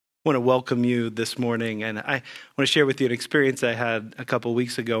Want to welcome you this morning, and I want to share with you an experience I had a couple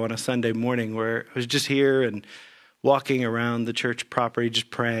weeks ago on a Sunday morning where I was just here and walking around the church property,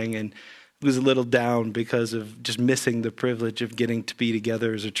 just praying, and was a little down because of just missing the privilege of getting to be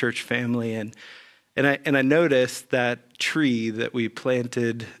together as a church family. And I noticed that tree that we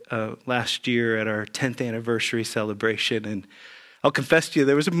planted last year at our 10th anniversary celebration. And I'll confess to you,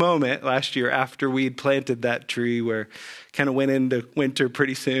 there was a moment last year after we'd planted that tree where kind of went into winter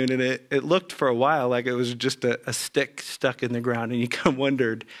pretty soon, and it looked for a while like it was just a stick stuck in the ground, and you kind of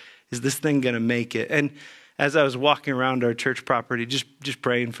wondered, is this thing going to make it? And as I was walking around our church property, just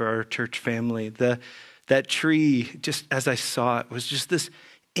praying for our church family, that tree, just as I saw it, was just this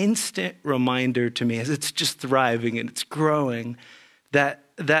instant reminder to me as it's just thriving and it's growing, that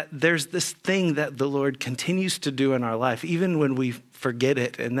there's this thing that the Lord continues to do in our life, even when we forget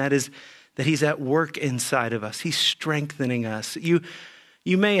it, and that is that he's at work inside of us. He's strengthening us. You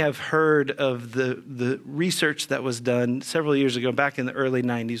may have heard of the research that was done several years ago, back in the early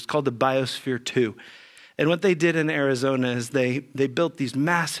 90s, called the Biosphere 2. And what they did in Arizona is they built these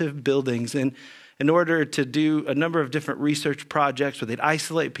massive buildings in order to do a number of different research projects where they'd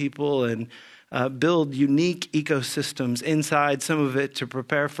isolate people and build unique ecosystems inside, some of it to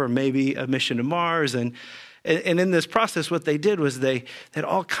prepare for maybe a mission to Mars. And in this process, what they did was they had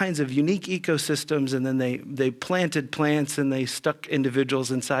all kinds of unique ecosystems, and then they planted plants and they stuck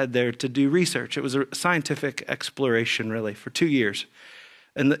individuals inside there to do research. It was a scientific exploration, really, for 2 years,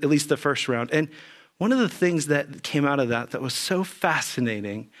 and at least the first round. And one of the things that came out of that was so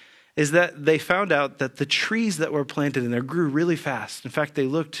fascinating is that they found out that the trees that were planted in there grew really fast. In fact, they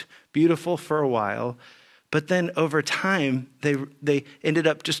looked beautiful for a while, but then over time, they ended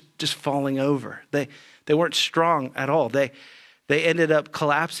up just falling over. They weren't strong at all. They ended up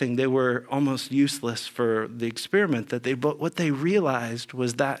collapsing. They were almost useless for the experiment but what they realized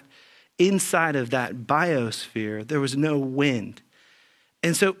was that inside of that biosphere, there was no wind.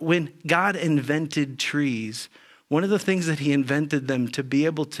 And so when God invented trees, one of the things that he invented them to be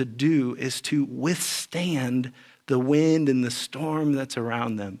able to do is to withstand the wind and the storm that's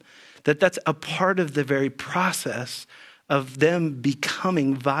around them. That's a part of the very process of them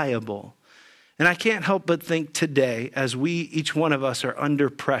becoming viable. And I can't help but think today, as each one of us are under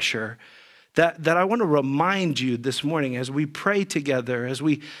pressure, that I want to remind you this morning as we pray together, as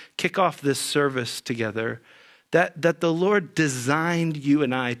we kick off this service together, that the Lord designed you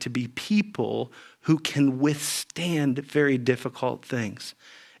and I to be people who can withstand very difficult things.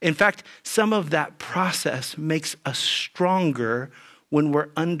 In fact, some of that process makes us stronger when we're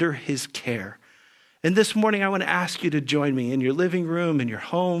under his care. And this morning, I want to ask you to join me in your living room, in your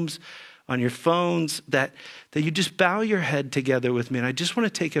homes, on your phones, that you just bow your head together with me. And I just want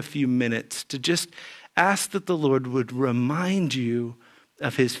to take a few minutes to just ask that the Lord would remind you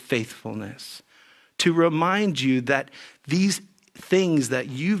of his faithfulness, to remind you that these things that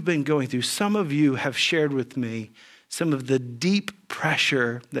you've been going through, some of you have shared with me some of the deep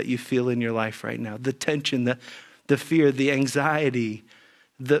pressure that you feel in your life right now, the tension, the fear, the anxiety,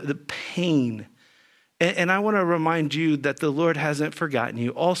 the pain. And I want to remind you that the Lord hasn't forgotten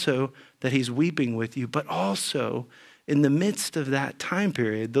you, also that he's weeping with you, but also in the midst of that time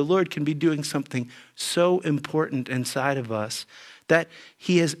period, the Lord can be doing something so important inside of us that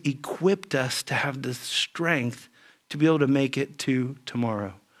he has equipped us to have the strength to be able to make it to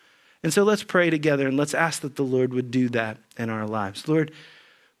tomorrow. And so let's pray together and let's ask that the Lord would do that in our lives. Lord,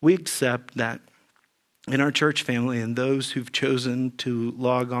 we accept that in our church family and those who've chosen to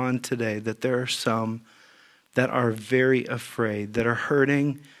log on today, that there are some that are very afraid, that are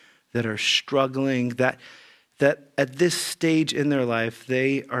hurting, that are struggling, that at this stage in their life,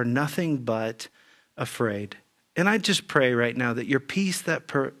 they are nothing but afraid. And I just pray right now that your peace that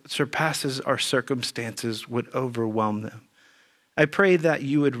surpasses our circumstances would overwhelm them. I pray that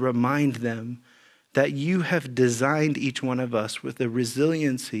you would remind them that you have designed each one of us with the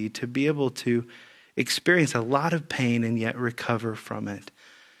resiliency to be able to experience a lot of pain and yet recover from it.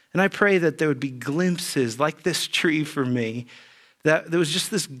 And I pray that there would be glimpses like this tree for me, that there was just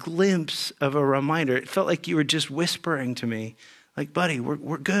this glimpse of a reminder. It felt like you were just whispering to me, like, buddy,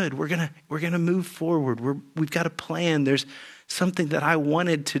 we're good. We're gonna move forward. We've got a plan. There's something that I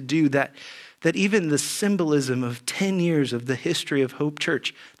wanted to do that even the symbolism of 10 years of the history of Hope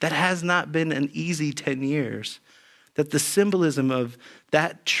Church, that has not been an easy 10 years. That the symbolism of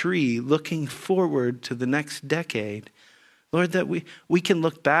that tree looking forward to the next decade, Lord, that we can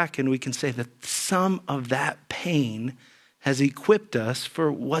look back and we can say that some of that pain has equipped us for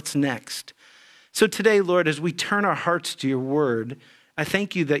what's next. So today, Lord, as we turn our hearts to your word, I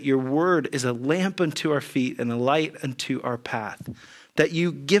thank you that your word is a lamp unto our feet and a light unto our path. that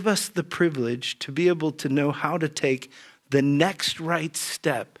you give us the privilege to be able to know how to take the next right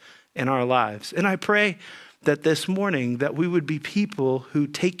step in our lives. And I pray that this morning that we would be people who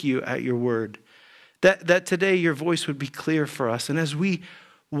take you at your word, that today your voice would be clear for us. And as we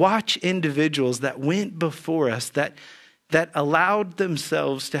watch individuals that went before us, that allowed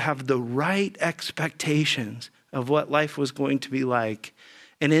themselves to have the right expectations of what life was going to be like,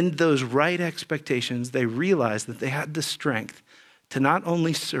 and in those right expectations, they realized that they had the strength to not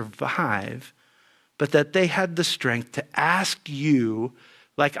only survive, but that they had the strength to ask you,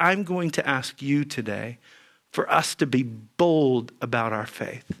 like I'm going to ask you today, for us to be bold about our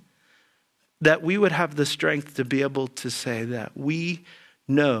faith. That we would have the strength to be able to say that we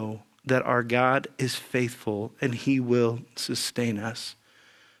know that our God is faithful and he will sustain us.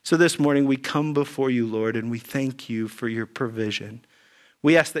 So this morning we come before you, Lord, and we thank you for your provision.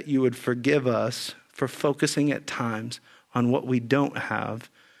 We ask that you would forgive us for focusing at times on what we don't have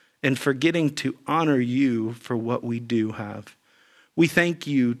and forgetting to honor you for what we do have. We thank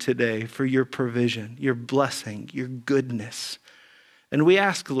you today for your provision, your blessing, your goodness. And we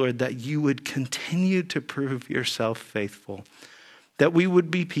ask, Lord, that you would continue to prove yourself faithful, that we would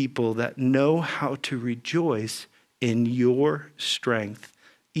be people that know how to rejoice in your strength,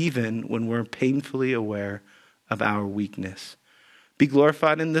 even when we're painfully aware of our weakness. Be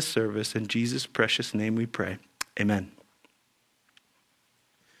glorified in this service. In Jesus' precious name we pray. Amen.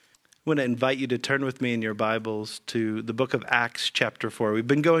 I want to invite you to turn with me in your Bibles to the book of Acts chapter 4. We've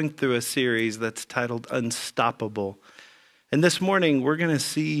been going through a series that's titled Unstoppable. And this morning we're going to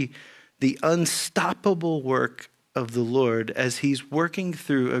see the unstoppable work of the Lord as he's working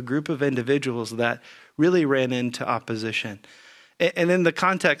through a group of individuals that really ran into opposition. And in the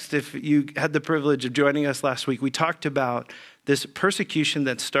context, if you had the privilege of joining us last week, we talked about this persecution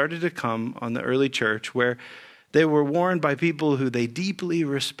that started to come on the early church where they were warned by people who they deeply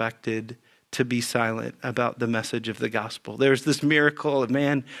respected to be silent about the message of the gospel. There's this miracle, a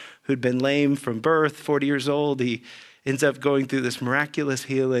man who'd been lame from birth, 40 years old. He ends up going through this miraculous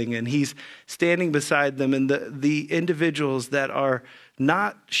healing, and he's standing beside them. And the individuals that are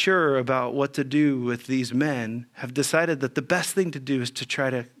not sure about what to do with these men have decided that the best thing to do is to try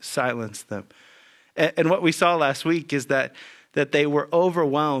to silence them. And what we saw last week is that they were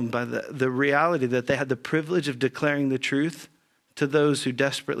overwhelmed by the reality that they had the privilege of declaring the truth to those who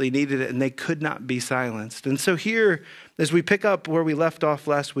desperately needed it, and they could not be silenced. And so here, as we pick up where we left off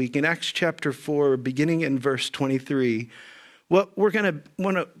last week, in Acts chapter 4, beginning in verse 23, what we're going to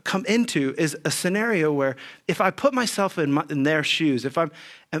want to come into is a scenario where if I put myself in their shoes, if I'm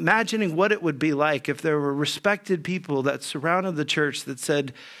imagining what it would be like if there were respected people that surrounded the church that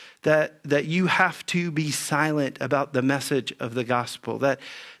said that you have to be silent about the message of the gospel, that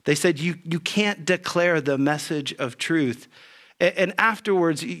they said you can't declare the message of truth. And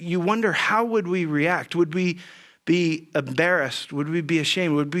afterwards, you wonder, how would we react? Would we be embarrassed? Would we be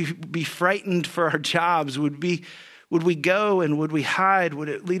ashamed? Would we be frightened for our jobs? Would we go and would we hide? Would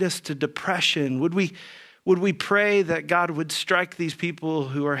it lead us to depression? Would we pray that God would strike these people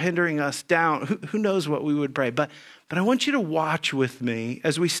who are hindering us down? Who knows what we would pray? But I want you to watch with me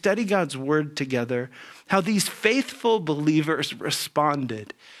as we study God's word together, how these faithful believers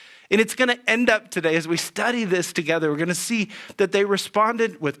responded. And it's going to end up today as we study this together. We're going to see that they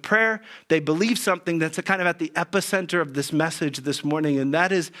responded with prayer. They believe something that's kind of at the epicenter of this message this morning. And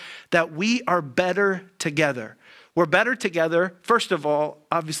that is that we are better together. We're better together, first of all,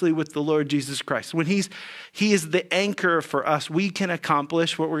 obviously with the Lord Jesus Christ. When He is the anchor for us, we can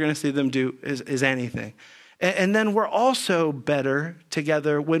accomplish what we're going to see them do is anything. And then we're also better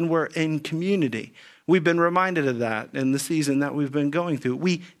together when we're in community. We've been reminded of that in the season that we've been going through.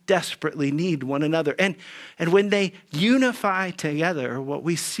 We desperately need one another. And when they unify together, what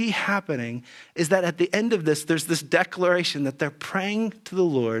we see happening is that at the end of this, there's this declaration that they're praying to the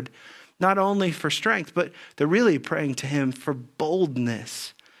Lord, not only for strength, but they're really praying to him for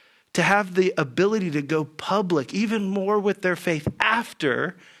boldness, to have the ability to go public even more with their faith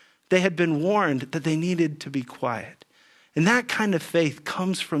after they had been warned that they needed to be quiet. And that kind of faith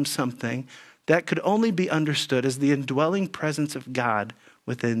comes from something that could only be understood as the indwelling presence of God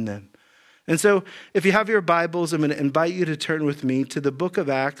within them. And so if you have your Bibles, I'm going to invite you to turn with me to the book of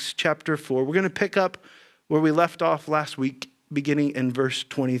Acts, chapter 4. We're going to pick up where we left off last week, beginning in verse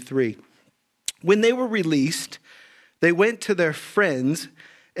 23. When they were released, they went to their friends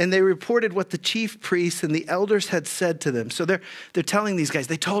and they reported what the chief priests and the elders had said to them. So they're telling these guys,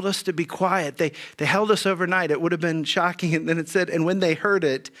 they told us to be quiet. They held us overnight. It would have been shocking. And then it said, and when they heard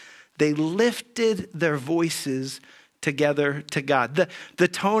it, they lifted their voices together to God. The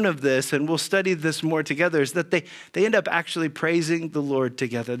tone of this, and we'll study this more together, is that they end up actually praising the Lord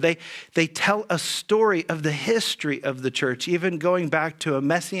together. They tell a story of the history of the church, even going back to a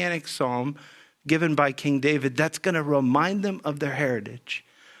messianic psalm given by King David, that's going to remind them of their heritage,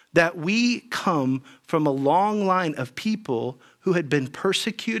 that we come from a long line of people who had been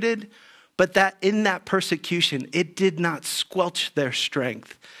persecuted, but that in that persecution, it did not squelch their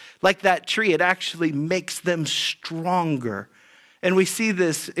strength. Like that tree, it actually makes them stronger. And we see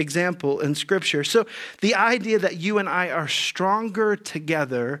this example in Scripture. So the idea that you and I are stronger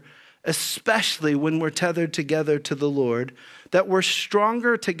together, especially when we're tethered together to the Lord, that we're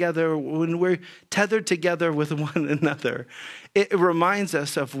stronger together when we're tethered together with one another. It reminds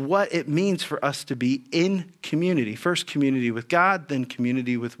us of what it means for us to be in community. First community with God, then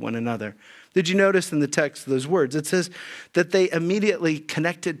community with one another. Did you notice in the text those words? It says that they immediately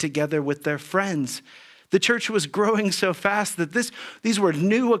connected together with their friends. The church was growing so fast that these were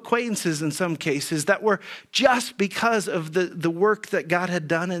new acquaintances in some cases that were just because of the work that God had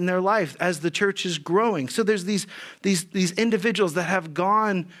done in their life as the church is growing. So there's these individuals that have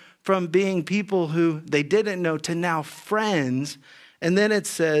gone from being people who they didn't know to now friends. And then it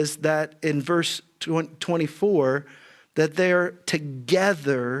says that in verse 24 that they're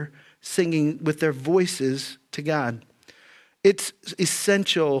together singing with their voices to God. It's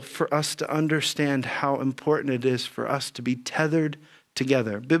essential for us to understand how important it is for us to be tethered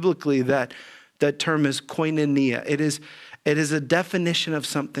together. Biblically, that term is koinonia. It is a definition of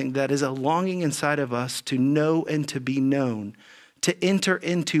something that is a longing inside of us to know and to be known, to enter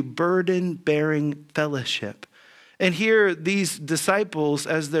into burden-bearing fellowship. And here, these disciples,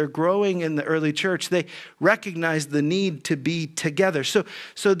 as they're growing in the early church, they recognize the need to be together.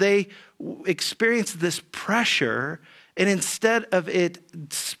 So they experience this pressure. And instead of it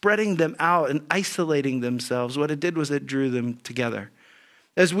spreading them out and isolating themselves, what it did was it drew them together.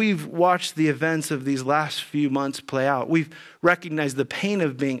 As we've watched the events of these last few months play out, we've recognized the pain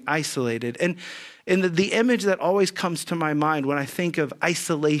of being isolated. And the image that always comes to my mind when I think of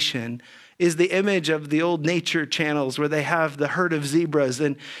isolation is the image of the old nature channels where they have the herd of zebras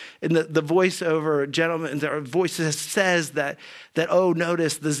and the voiceover gentleman, their voice says that, oh,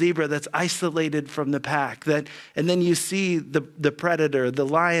 notice the zebra that's isolated from the pack. And then you see the predator, the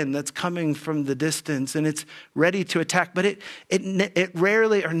lion that's coming from the distance and it's ready to attack. But it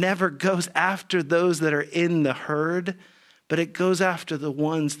rarely or never goes after those that are in the herd, but it goes after the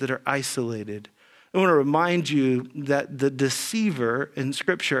ones that are isolated. I want to remind you that the deceiver in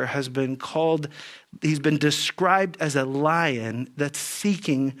Scripture he's been described as a lion that's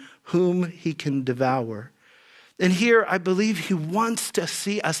seeking whom he can devour. And here, I believe he wants to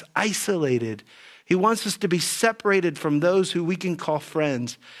see us isolated. He wants us to be separated from those who we can call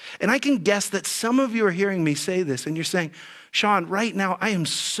friends. And I can guess that some of you are hearing me say this, and you're saying, Sean, right now I am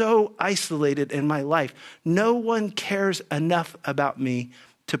so isolated in my life. No one cares enough about me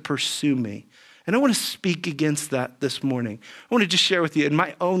to pursue me. And I want to speak against that this morning. I want to just share with you in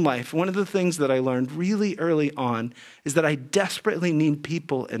my own life, one of the things that I learned really early on is that I desperately need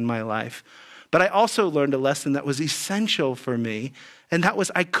people in my life. But I also learned a lesson that was essential for me, and that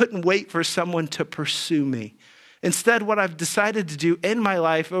was I couldn't wait for someone to pursue me. Instead, what I've decided to do in my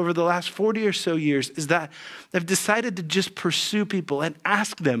life over the last 40 or so years is that I've decided to just pursue people and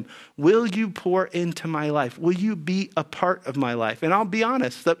ask them, will you pour into my life? Will you be a part of my life? And I'll be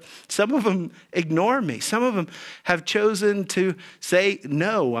honest, that some of them ignore me. Some of them have chosen to say,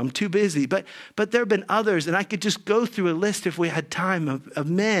 no, I'm too busy. But there have been others, and I could just go through a list if we had time of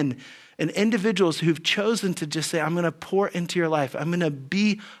men and individuals who've chosen to just say, I'm going to pour into your life. I'm going to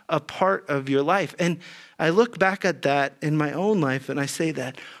be a part of your life. And I look back at that in my own life and I say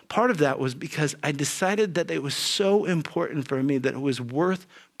that part of that was because I decided that it was so important for me that it was worth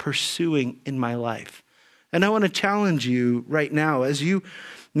pursuing in my life. And I want to challenge you right now, as you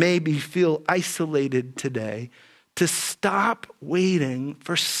maybe feel isolated today, to stop waiting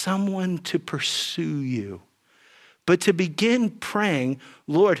for someone to pursue you, but to begin praying,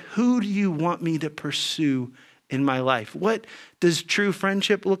 Lord, who do you want me to pursue in my life? What does true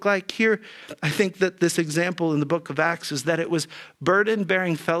friendship look like? Here, I think that this example in the book of Acts is that it was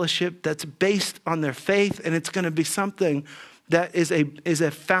burden-bearing fellowship that's based on their faith, and it's going to be something that is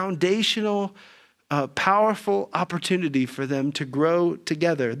a foundational, powerful opportunity for them to grow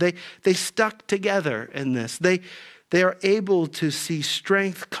together. They stuck together in this. They are able to see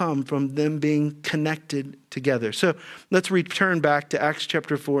strength come from them being connected together. So let's return back to Acts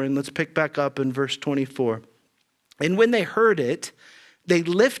chapter 4 and let's pick back up in verse 24. And when they heard it, they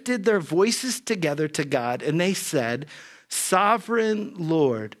lifted their voices together to God and they said, Sovereign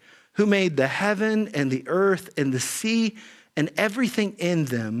Lord, who made the heaven and the earth and the sea and everything in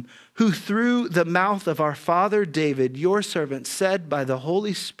them, who through the mouth of our father David, your servant, said by the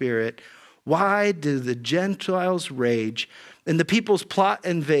Holy Spirit, why do the Gentiles rage and the peoples plot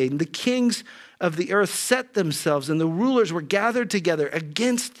in vain? The kings of the earth set themselves, and the rulers were gathered together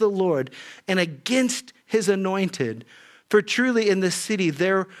against the Lord and against his anointed. For truly in this city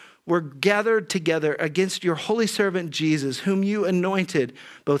there were gathered together against your holy servant Jesus, whom you anointed,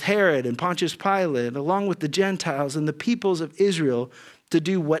 both Herod and Pontius Pilate, along with the Gentiles and the peoples of Israel, to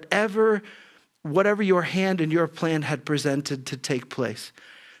do whatever your hand and your plan had presented to take place.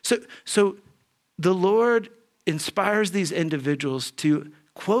 So the Lord inspires these individuals to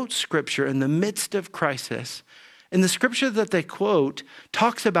quote scripture in the midst of crisis. And the scripture that they quote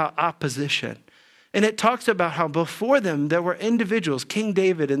talks about opposition. And it talks about how before them there were individuals, King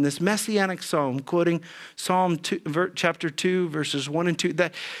David in this messianic psalm, quoting Psalm 2, chapter 2, verses 1 and 2,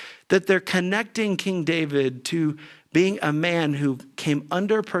 that they're connecting King David to being a man who came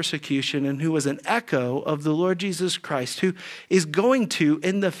under persecution and who was an echo of the Lord Jesus Christ, who is going to,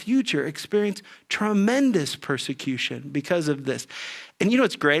 in the future, experience tremendous persecution because of this. And you know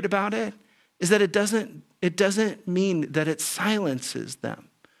what's great about it? Is that it doesn't mean that it silences them.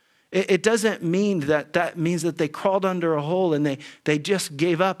 It doesn't mean that means that they crawled under a hole and they just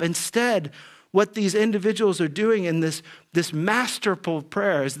gave up. Instead, what these individuals are doing in this masterful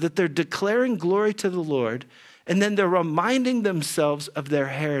prayer is that they're declaring glory to the Lord, and then they're reminding themselves of their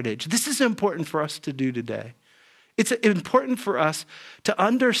heritage. This is important for us to do today. It's important for us to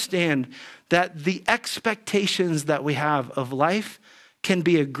understand that the expectations that we have of life can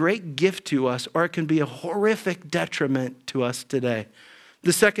be a great gift to us, or it can be a horrific detriment to us today.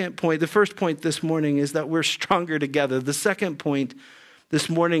 The first point this morning is that we're stronger together. The second point this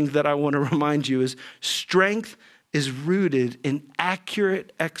morning that I want to remind you is strength is rooted in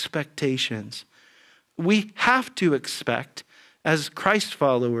accurate expectations. We have to expect, as Christ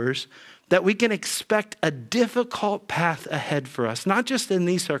followers, that we can expect a difficult path ahead for us, not just in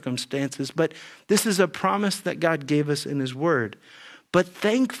these circumstances, but this is a promise that God gave us in his word. But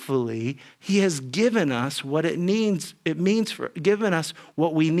thankfully, he has given us what given us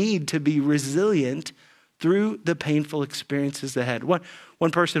what we need to be resilient through the painful experiences ahead.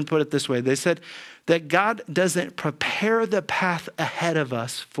 One person put it this way. They said that God doesn't prepare the path ahead of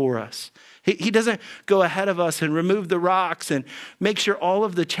us for us. He doesn't go ahead of us and remove the rocks and make sure all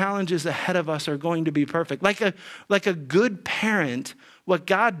of the challenges ahead of us are going to be perfect. Like a good parent, what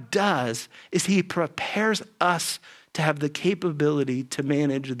God does is he prepares us to have the capability to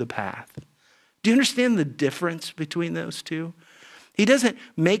manage the path. Do you understand the difference between those two? He doesn't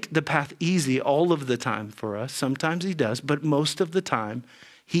make the path easy all of the time for us. Sometimes he does, but most of the time,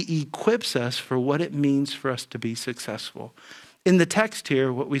 he equips us for what it means for us to be successful. In the text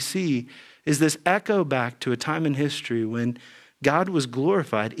here, what we see is this echo back to a time in history when God was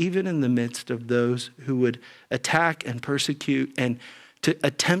glorified even in the midst of those who would attack and persecute and to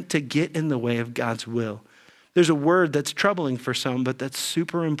attempt to get in the way of God's will. There's a word that's troubling for some, but that's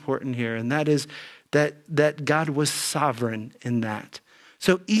super important here, and that is that God was sovereign in that.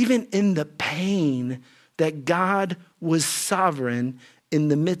 So even in the pain, that God was sovereign in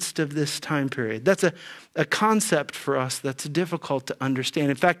the midst of this time period. That's a concept for us that's difficult to understand.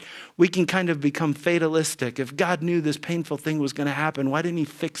 In fact, we can kind of become fatalistic. If God knew this painful thing was going to happen, why didn't he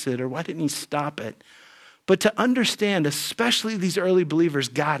fix it or why didn't he stop it? But to understand, especially these early believers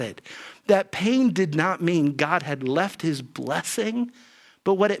got it, that pain did not mean God had left his blessing,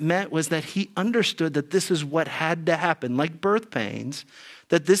 but what it meant was that he understood that this is what had to happen, like birth pains,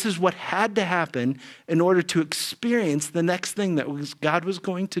 that this is what had to happen in order to experience the next thing that God was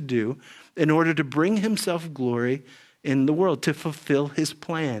going to do in order to bring himself glory in the world, to fulfill his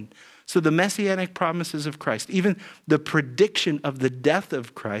plan. So the messianic promises of Christ, even the prediction of the death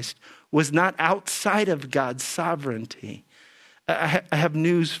of Christ, was not outside of God's sovereignty. I have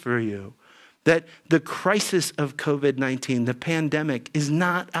news for you, that the crisis of COVID-19, the pandemic, is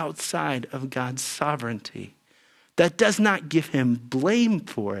not outside of God's sovereignty. That does not give him blame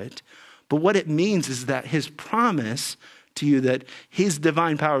for it, but what it means is that his promise to you that his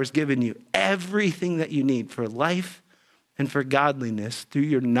divine power has given you everything that you need for life and for godliness through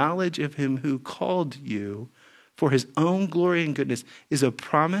your knowledge of him who called you for his own glory and goodness is a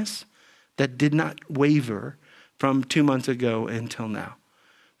promise that did not waver from 2 months ago until now.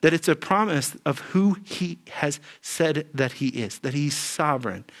 That it's a promise of who he has said that he is, that he's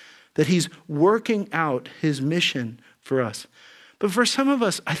sovereign, that he's working out his mission for us. But for some of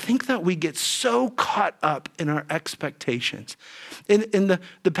us, I think that we get so caught up in our expectations. And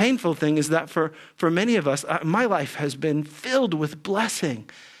the painful thing is that for many of us, my life has been filled with blessing.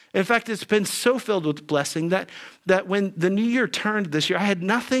 In fact, it's been so filled with blessing that when the new year turned this year, I had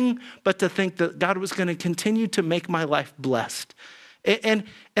nothing but to think that God was going to continue to make my life blessed. And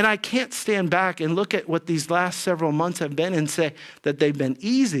I can't stand back and look at what these last several months have been and say that they've been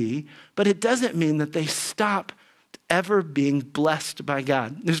easy, but it doesn't mean that they stop ever being blessed by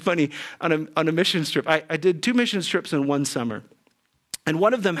God. It's funny, on a mission trip, I did 2 mission trips in one summer. And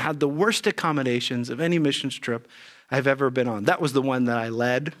one of them had the worst accommodations of any missions trip I've ever been on. That was the one that I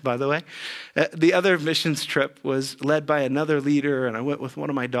led, by the way. The other missions trip was led by another leader, and I went with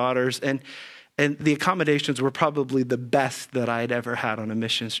one of my daughters. And the accommodations were probably the best that I had ever had on a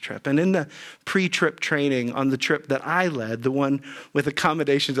missions trip. And in the pre-trip training on the trip that I led, the one with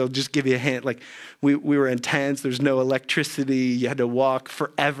accommodations, I'll just give you a hint, like we were in tents, there's no electricity, you had to walk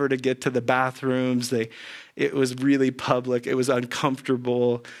forever to get to the bathrooms. It was really public, it was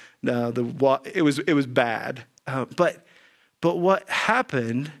uncomfortable, it was bad. But what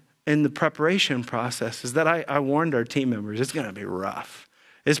happened in the preparation process is that I warned our team members, it's going to be rough.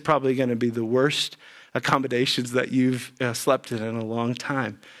 It's probably going to be the worst accommodations that you've slept in a long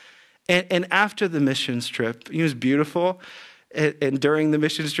time. And after the missions trip, it was beautiful. And during the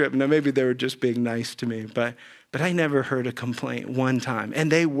missions trip, now maybe they were just being nice to me, but I never heard a complaint one time.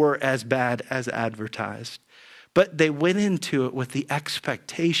 And they were as bad as advertised. But they went into it with the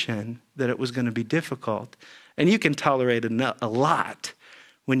expectation that it was going to be difficult. And you can tolerate a lot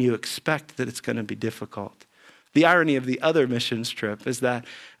when you expect that it's going to be difficult. The irony of the other missions trip is that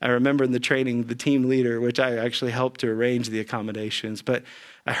I remember in the training, the team leader, which I actually helped to arrange the accommodations, but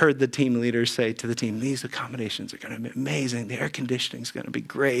I heard the team leader say to the team, these accommodations are going to be amazing. The air conditioning is going to be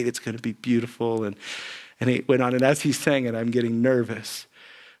great. It's going to be beautiful. And he went on, and as he's saying it, I'm getting nervous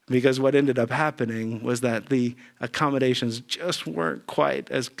because what ended up happening was that the accommodations just weren't quite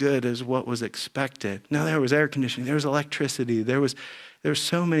as good as what was expected. Now, there was air conditioning, there was electricity, there was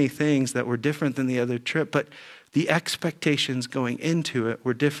so many things that were different than the other trip, but the expectations going into it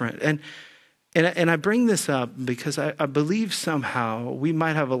were different. And I bring this up because I believe somehow we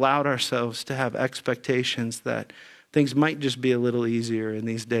might have allowed ourselves to have expectations that things might just be a little easier in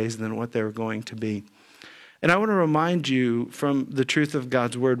these days than what they were going to be. And I want to remind you from the truth of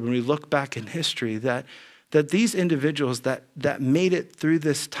God's word, when we look back in history, that these individuals that made it through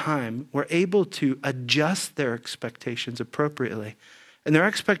this time were able to adjust their expectations appropriately. And their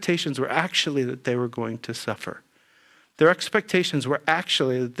expectations were actually that they were going to suffer. Their expectations were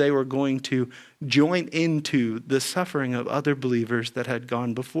actually that they were going to join into the suffering of other believers that had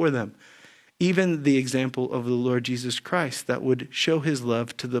gone before them. Even the example of the Lord Jesus Christ that would show his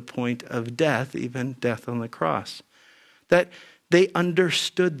love to the point of death, even death on the cross. That they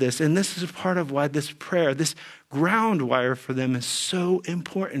understood this. And this is part of why this prayer, this ground wire for them is so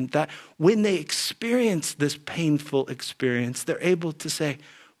important, that when they experience this painful experience, they're able to say,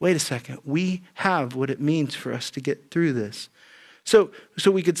 wait a second, we have what it means for us to get through this. So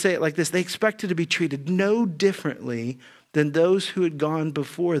we could say it like this: they expected to be treated no differently than those who had gone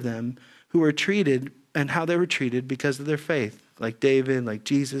before them, who were treated and how they were treated because of their faith, like David, like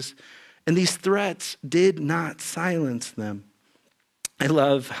Jesus. And these threats did not silence them. I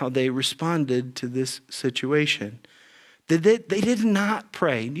love how they responded to this situation. They did not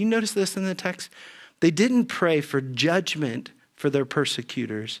pray. Do you notice this in the text? They didn't pray for judgment for their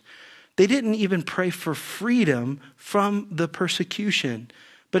persecutors. They didn't even pray for freedom from the persecution.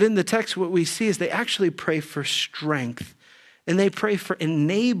 But in the text, what we see is they actually pray for strength. And they pray for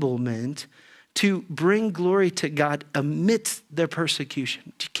enablement to bring glory to God amidst their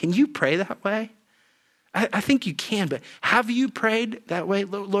persecution. Can you pray that way? I think you can, but have you prayed that way?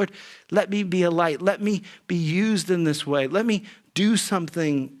 Lord, let me be a light. Let me be used in this way. Let me do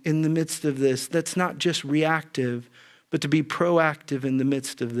something in the midst of this that's not just reactive, but to be proactive in the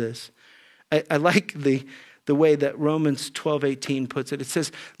midst of this. I like the way that Romans 12:18 puts it. It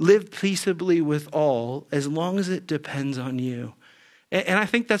says, live peaceably with all as long as it depends on you. And I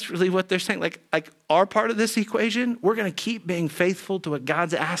think that's really what they're saying. Like our part of this equation, we're going to keep being faithful to what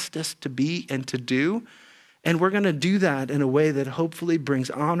God's asked us to be and to do. And we're going to do that in a way that hopefully brings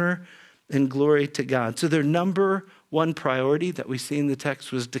honor and glory to God. So their number one priority that we see in the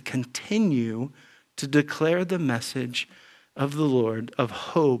text was to continue to declare the message of the Lord of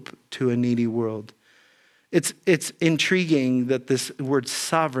hope to a needy world. It's intriguing that this word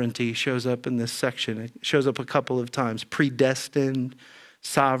sovereignty shows up in this section. It shows up a couple of times. Predestined,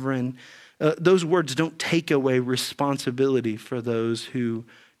 sovereign. Those words don't take away responsibility for those who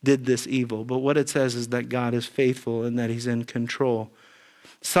did this evil. But what it says is that God is faithful and that he's in control.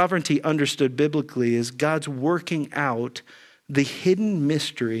 Sovereignty, understood biblically, is God's working out the hidden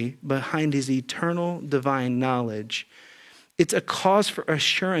mystery behind his eternal divine knowledge. It's a cause for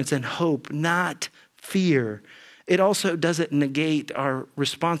assurance and hope, not fear. It also doesn't negate our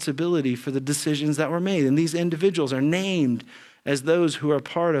responsibility for the decisions that were made. And these individuals are named as those who are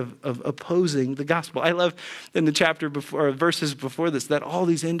part of opposing the gospel. I love in the chapter before, verses before this, that all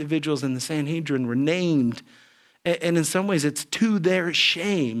these individuals in the Sanhedrin were named. And in some ways, it's to their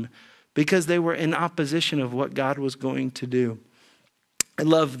shame because they were in opposition of what God was going to do. I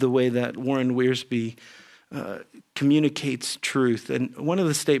love the way that Warren Wiersbe communicates truth. And one of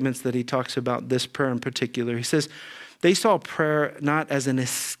the statements that he talks about this prayer in particular, he says, they saw prayer not as an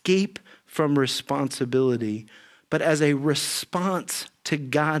escape from responsibility, but as a response to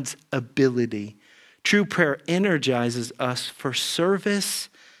God's ability. True prayer energizes us for service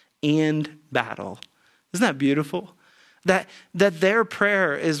and battle. Isn't that beautiful? That their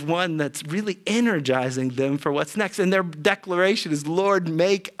prayer is one that's really energizing them for what's next. And their declaration is, Lord,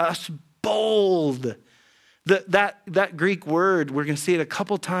 make us bold. That Greek word, we're going to see it a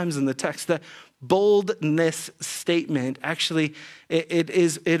couple times in the text. The boldness statement, actually, it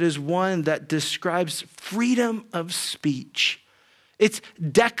is one that describes freedom of speech. It's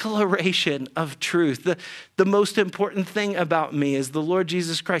declaration of truth. The most important thing about me is the Lord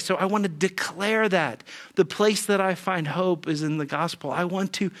Jesus Christ. So I want to declare that. The place that I find hope is in the gospel. I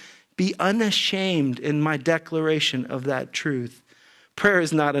want to be unashamed in my declaration of that truth. Prayer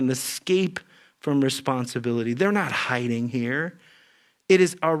is not an escape from responsibility. They're not hiding here. It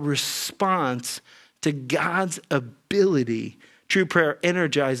is our response to God's ability. True prayer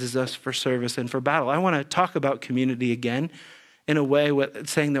energizes us for service and for battle. I want to talk about community again in a way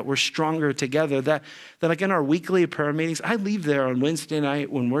saying that we're stronger together. That like in our weekly prayer meetings, I leave there on Wednesday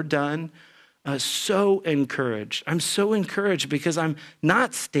night when we're done so encouraged. I'm so encouraged because I'm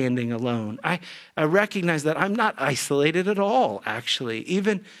not standing alone. I recognize that I'm not isolated at all, actually,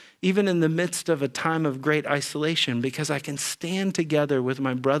 even in the midst of a time of great isolation, because I can stand together with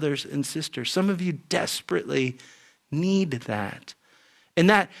my brothers and sisters. Some of you desperately need that. And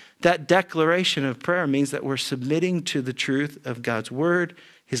that declaration of prayer means that we're submitting to the truth of God's word,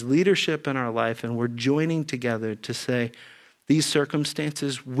 his leadership in our life, and we're joining together to say, these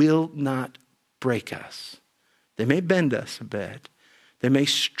circumstances will not break us. They may bend us a bit. They may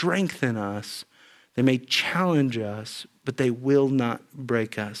strengthen us. They may challenge us, but they will not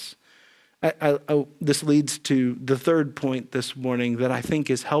break us. This leads to the third point this morning that I think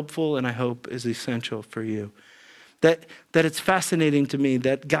is helpful and I hope is essential for you. That it's fascinating to me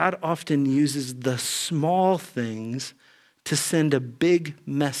that God often uses the small things to send a big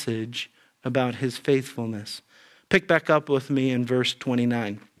message about his faithfulness. Pick back up with me in verse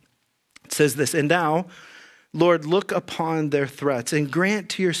 29. It says this, and now, Lord, look upon their threats and grant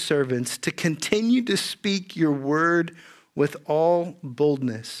to your servants to continue to speak your word with all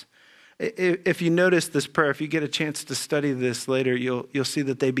boldness. If you notice this prayer, if you get a chance to study this later, you'll see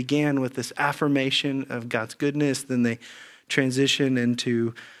that they began with this affirmation of God's goodness. Then they transition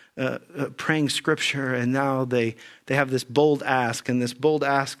into praying scripture, and now they have this bold ask. And this bold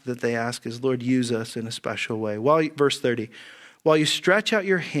ask that they ask is, Lord, use us in a special way. Verse 30, while you stretch out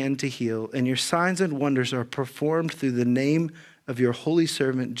your hand to heal, and your signs and wonders are performed through the name of your holy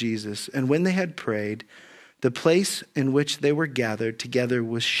servant Jesus. And when they had prayed, the place in which they were gathered together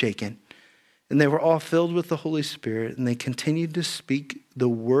was shaken. And they were all filled with the Holy Spirit, and they continued to speak the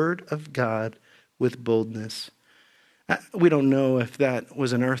word of God with boldness. We don't know if that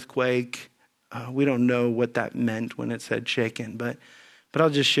was an earthquake. We don't know what that meant when it said shaken. But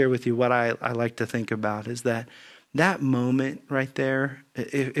I'll just share with you what I like to think about is that moment right there,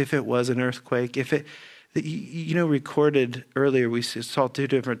 if it was an earthquake, recorded earlier, we saw two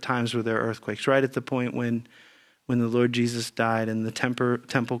different times where there are earthquakes, right at the point when the Lord Jesus died and the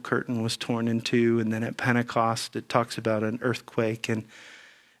temple curtain was torn in two, and then at Pentecost it talks about an earthquake. And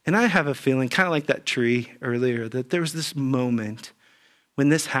I have a feeling, kind of like that tree earlier, that there was this moment when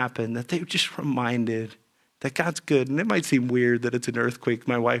this happened that they were just reminded that God's good. And it might seem weird that it's an earthquake.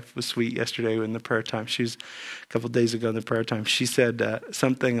 My wife was sweet yesterday in the prayer time. A couple of days ago in the prayer time, she said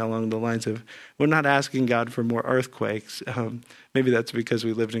something along the lines of, we're not asking God for more earthquakes. Maybe that's because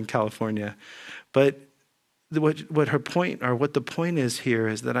we lived in California. But what the point is here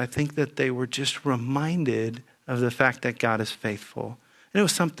is that I think that they were just reminded of the fact that God is faithful. And it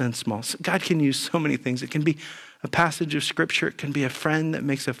was something small. God can use so many things. It can be a passage of scripture. It can be a friend that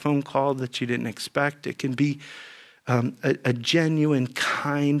makes a phone call that you didn't expect. It can be a genuine,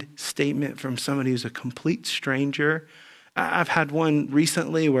 kind statement from somebody who's a complete stranger. I've had one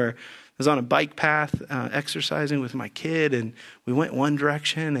recently where I was on a bike path exercising with my kid, and we went one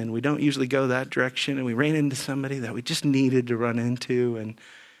direction, and we don't usually go that direction, and we ran into somebody that we just needed to run into,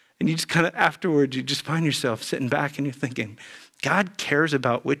 And you just kind of afterwards, you just find yourself sitting back and you're thinking, God cares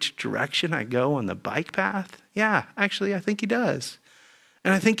about which direction I go on the bike path? Yeah, actually, I think he does.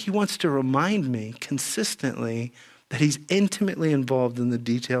 And I think he wants to remind me consistently that he's intimately involved in the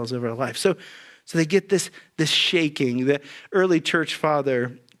details of our life. So they get this shaking. The early church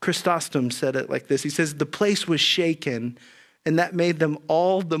father, Chrysostom, said it like this. He says, the place was shaken, and that made them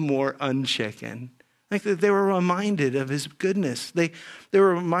all the more unshaken. Like they were reminded of his goodness. They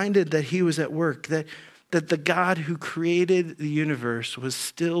were reminded that he was at work, that the God who created the universe was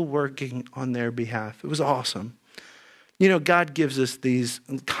still working on their behalf. It was awesome. You know, God gives us these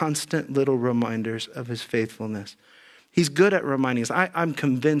constant little reminders of his faithfulness. He's good at reminding us. I'm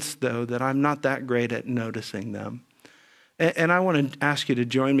convinced, though, that I'm not that great at noticing them. And I want to ask you to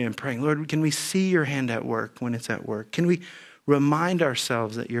join me in praying. Lord, can we see your hand at work when it's at work? Can we remind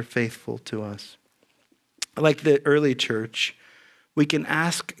ourselves that you're faithful to us? Like the early church, we can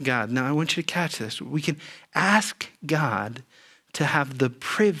ask God. Now, I want you to catch this. We can ask God to have the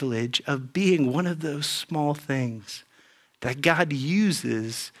privilege of being one of those small things that God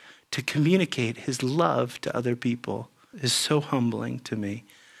uses to communicate his love to other people. Is so humbling to me.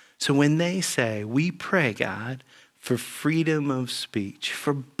 So when they say, we pray, God, for freedom of speech,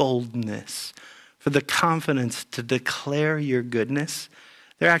 for boldness, for the confidence to declare your goodness,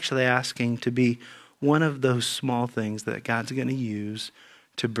 they're actually asking to be one of those small things that God's going to use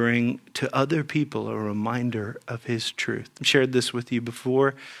to bring to other people a reminder of his truth. I've shared this with you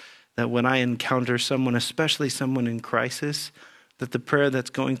before, that when I encounter someone, especially someone in crisis, that the prayer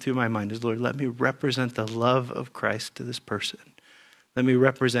that's going through my mind is, Lord, let me represent the love of Christ to this person. Let me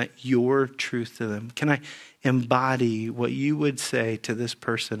represent your truth to them. Can I embody what you would say to this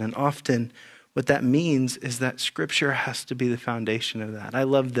person? And often what that means is that Scripture has to be the foundation of that. I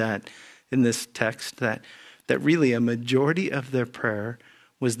love that in this text, that really a majority of their prayer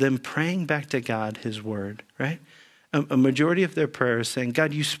was them praying back to God his word, right? A majority of their prayer is saying,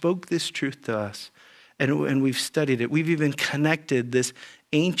 God, you spoke this truth to us, and we've studied it. We've even connected this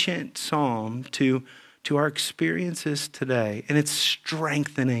ancient psalm to our experiences today, and it's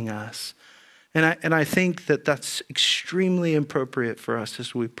strengthening us. And I think that that's extremely appropriate for us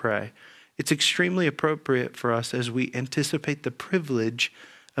as we pray. It's extremely appropriate for us as we anticipate the privilege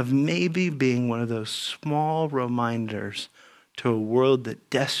of maybe being one of those small reminders to a world that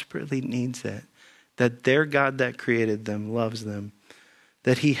desperately needs it, that their God that created them loves them,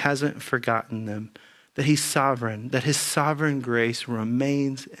 that he hasn't forgotten them, that he's sovereign, that his sovereign grace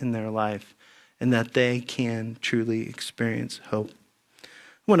remains in their life, and that they can truly experience hope. I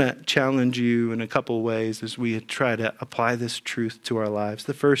want to challenge you in a couple ways as we try to apply this truth to our lives.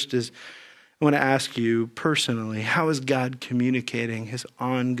 The first is, I want to ask you personally, how is God communicating his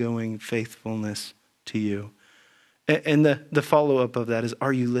ongoing faithfulness to you? And the follow-up of that is,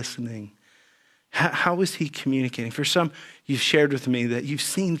 are you listening? How is he communicating? For some, you've shared with me that you've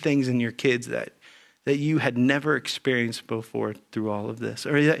seen things in your kids that you had never experienced before through all of this.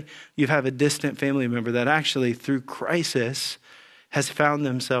 Or that you have a distant family member that actually through crisis has found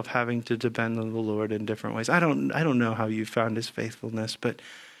themselves having to depend on the Lord in different ways. I don't know how you found his faithfulness, but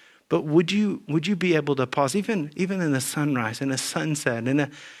would you be able to pause, even in a sunrise, in a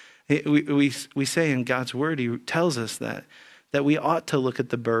sunset, we say in God's word, he tells us that we ought to look at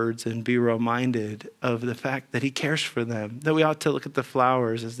the birds and be reminded of the fact that he cares for them, that we ought to look at the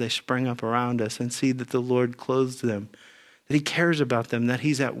flowers as they spring up around us and see that the Lord clothes them, that he cares about them, that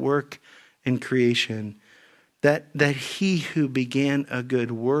he's at work in creation, that he who began a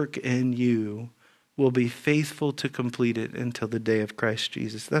good work in you will be faithful to complete it until the day of Christ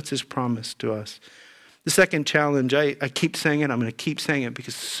Jesus. That's his promise to us. The second challenge, I keep saying it, I'm going to keep saying it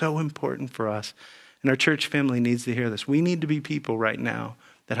because it's so important for us. And our church family needs to hear this. We need to be people right now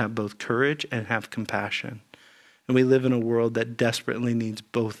that have both courage and have compassion. And we live in a world that desperately needs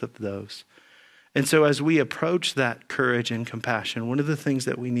both of those. And so as we approach that courage and compassion, one of the things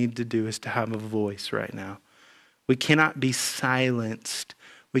that we need to do is to have a voice right now. We cannot be silenced.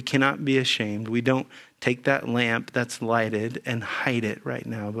 We cannot be ashamed. We don't take that lamp that's lighted and hide it right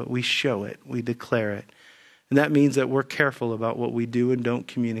now, but we show it. We declare it. And that means that we're careful about what we do and don't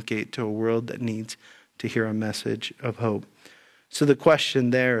communicate to a world that needs to hear a message of hope. So the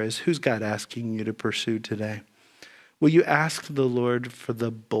question there is, who's God asking you to pursue today? Will you ask the Lord for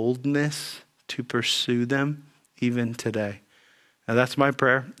the boldness to pursue them even today? Now that's my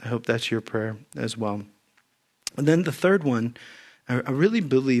prayer. I hope that's your prayer as well. And then the third one, I really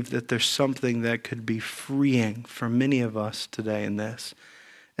believe that there's something that could be freeing for many of us today in this.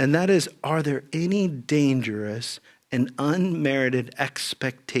 And that is, are there any dangerous and unmerited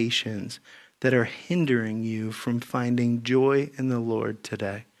expectations that are hindering you from finding joy in the Lord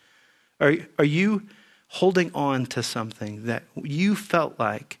today? Are you holding on to something that you felt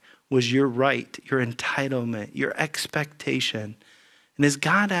like was your right, your entitlement, your expectation? And is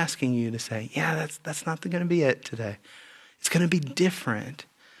God asking you to say, yeah, that's not going to be it today. It's going to be different.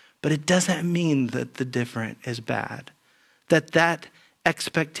 But it doesn't mean that the different is bad. That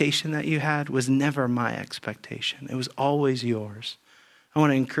expectation that you had was never my expectation. It was always yours. I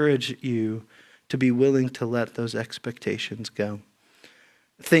want to encourage you to be willing to let those expectations go.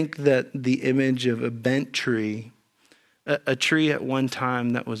 Think that the image of a bent tree, a tree at one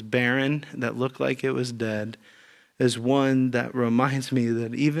time that was barren, that looked like it was dead, is one that reminds me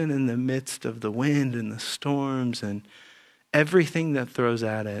that even in the midst of the wind and the storms and everything that throws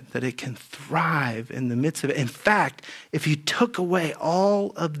at it, that it can thrive in the midst of it. In fact, if you took away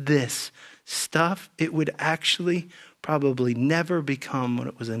all of this stuff, it would actually probably never become what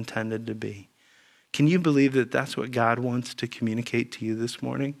it was intended to be. Can you believe that that's what God wants to communicate to you this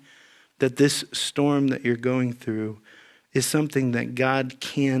morning? That this storm that you're going through is something that God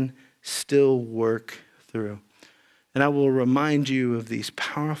can still work through. And I will remind you of these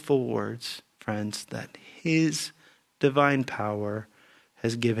powerful words, friends, that his divine power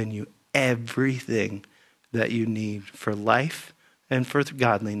has given you everything that you need for life and for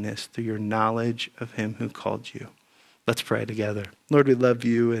godliness through your knowledge of him who called you. Let's pray together. Lord, we love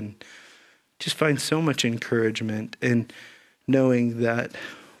you and just find so much encouragement in knowing that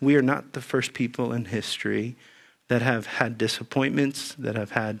we are not the first people in history that have had disappointments, that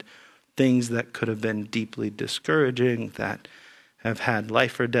have had things that could have been deeply discouraging, that have had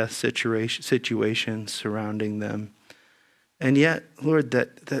life or death situations surrounding them. And yet, Lord,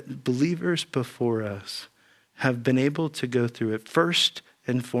 that believers before us have been able to go through it. First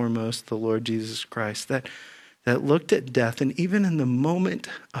and foremost, the Lord Jesus Christ, that looked at death, and even in the moment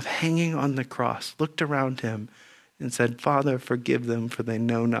of hanging on the cross, looked around him and said, Father, forgive them, for they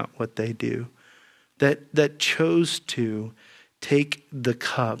know not what they do. That chose to take the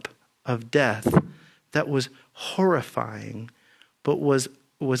cup of death that was horrifying, but was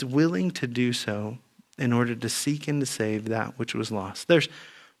willing to do so in order to seek and to save that which was lost.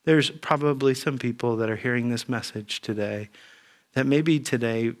 There's probably some people that are hearing this message today that maybe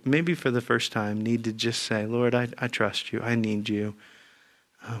for the first time, need to just say, Lord, I trust you. I need you.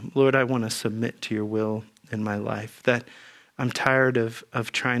 Lord, I want to submit to your will in my life. That I'm tired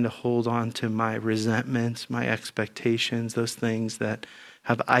of trying to hold on to my resentments, my expectations, those things that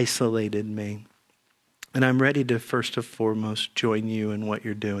have isolated me. And I'm ready to first and foremost join you in what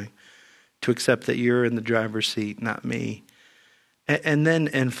you're doing, to accept that you're in the driver's seat, not me. And then,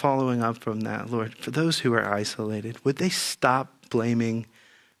 and following up from that, Lord, for those who are isolated, would they stop blaming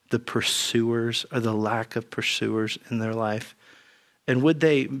the pursuers or the lack of pursuers in their life? And would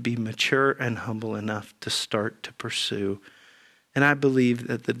they be mature and humble enough to start to pursue? And I believe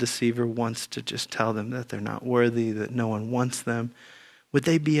that the deceiver wants to just tell them that they're not worthy, that no one wants them. Would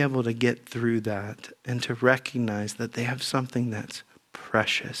they be able to get through that and to recognize that they have something that's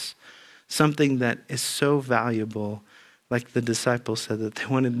precious, something that is so valuable, like the disciples said, that they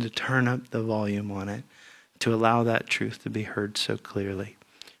wanted to turn up the volume on it to allow that truth to be heard so clearly.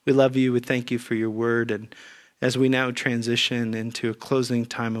 We love you. We thank you for your word. And as we now transition into a closing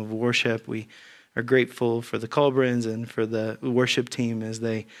time of worship, we are grateful for the Colbrins and for the worship team as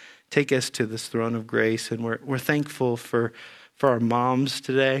they take us to this throne of grace. And we're thankful for our moms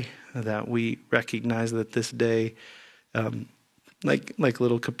today, that we recognize that this day, like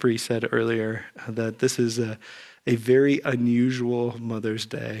little Capri said earlier, that this is a very unusual Mother's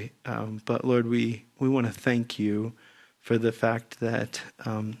Day. But Lord, we want to thank you for the fact that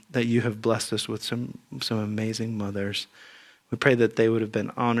you have blessed us with some amazing mothers. We pray that they would have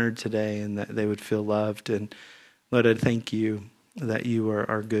been honored today and that they would feel loved. And Lord, I thank you that you are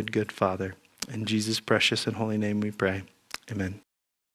our good, good Father. In Jesus' precious and holy name we pray. Amen.